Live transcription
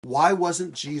Why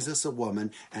wasn't Jesus a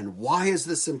woman? And why is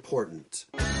this important?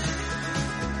 Now,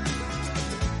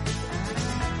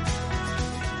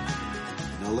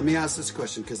 let me ask this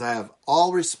question, because I have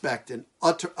all respect and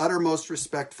uttermost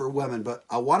respect for women, but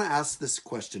I want to ask this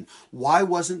question. Why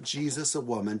wasn't Jesus a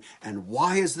woman, and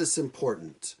why is this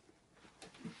important?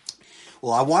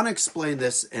 Well, I want to explain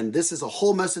this, and this is a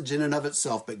whole message in and of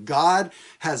itself, but God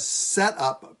has set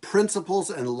up principles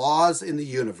and laws in the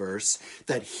universe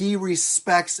that he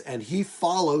respects and he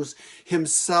follows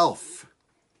himself.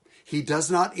 He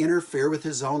does not interfere with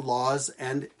his own laws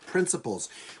and principles.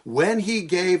 When he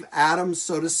gave Adam,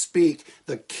 so to speak,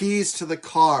 the keys to the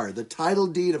car, the title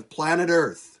deed of planet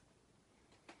Earth,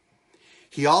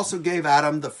 he also gave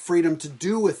Adam the freedom to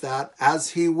do with that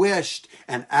as he wished.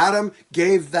 And Adam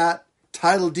gave that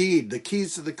title deed, the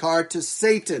keys to the car, to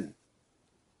Satan.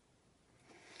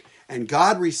 And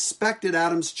God respected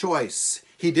Adam's choice.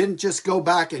 He didn't just go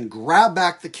back and grab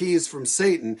back the keys from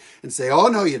Satan and say, oh,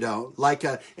 no, you don't, like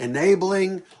a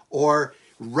enabling or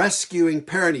rescuing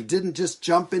parent. He didn't just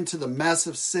jump into the mess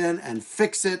of sin and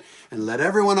fix it and let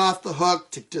everyone off the hook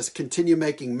to just continue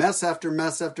making mess after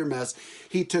mess after mess.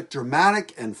 He took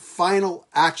dramatic and final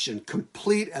action,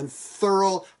 complete and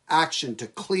thorough action to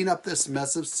clean up this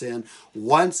mess of sin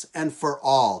once and for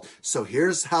all. So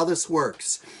here's how this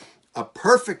works. A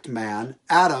perfect man,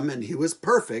 Adam, and he was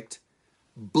perfect,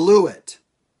 blew it.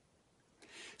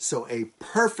 So a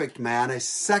perfect man, a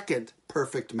second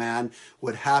perfect man,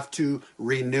 would have to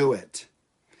renew it.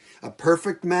 A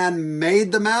perfect man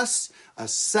made the mess. A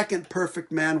second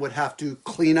perfect man would have to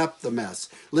clean up the mess.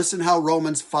 Listen how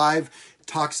Romans 5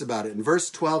 talks about it. In verse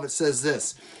 12, it says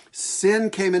this: sin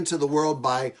came into the world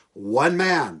by one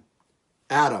man,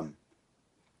 Adam.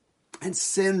 And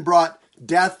sin brought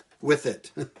death with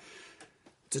it.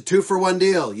 It's a 2-for-1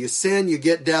 deal. You sin, you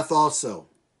get death also.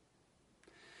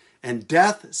 And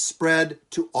death spread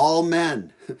to all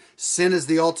men. Sin is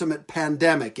the ultimate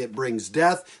pandemic. It brings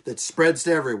death that spreads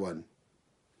to everyone.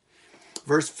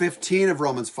 Verse 15 of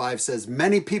Romans 5 says,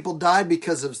 many people died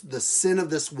because of the sin of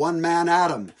this one man,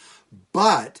 Adam.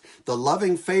 But the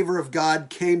loving favor of God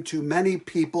came to many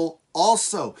people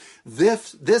also.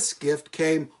 This gift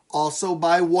came also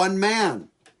by one man,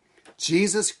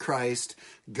 Jesus Christ,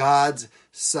 God's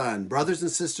Son. Brothers and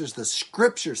sisters, the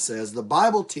scripture says, the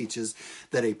Bible teaches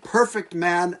that a perfect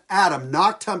man, Adam,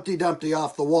 knocked Humpty Dumpty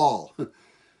off the wall.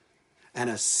 And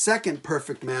a second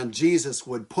perfect man, Jesus,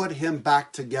 would put him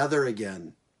back together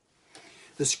again.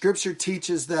 The scripture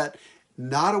teaches that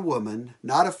not a woman,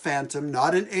 not a phantom,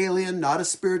 not an alien, not a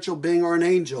spiritual being or an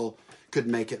angel could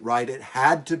make it right. It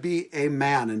had to be a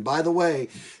man. And by the way,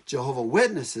 Jehovah's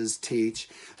Witnesses teach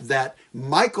that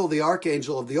Michael, the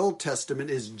archangel of the Old Testament,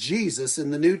 is Jesus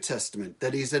in the New Testament,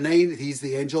 that he's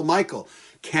the angel Michael.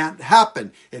 Can't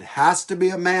happen. It has to be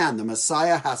a man. The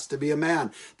Messiah has to be a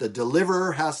man. The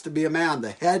deliverer has to be a man.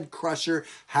 The head crusher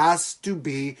has to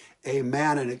be a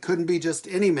man. And it couldn't be just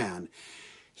any man.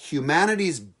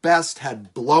 Humanity's best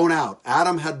had blown out.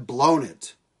 Adam had blown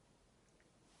it.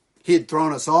 He had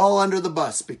thrown us all under the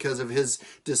bus because of his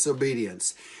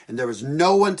disobedience. And there was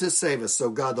no one to save us.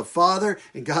 So God the Father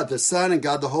and God the Son and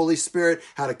God the Holy Spirit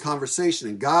had a conversation.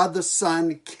 And God the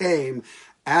Son came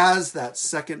as that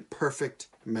second perfect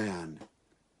man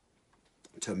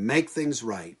to make things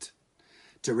right,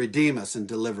 to redeem us and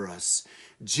deliver us.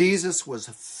 Jesus was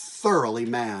thoroughly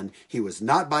man. He was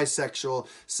not bisexual,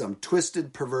 some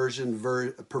twisted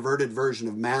perverted version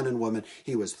of man and woman.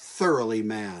 He was thoroughly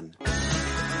man.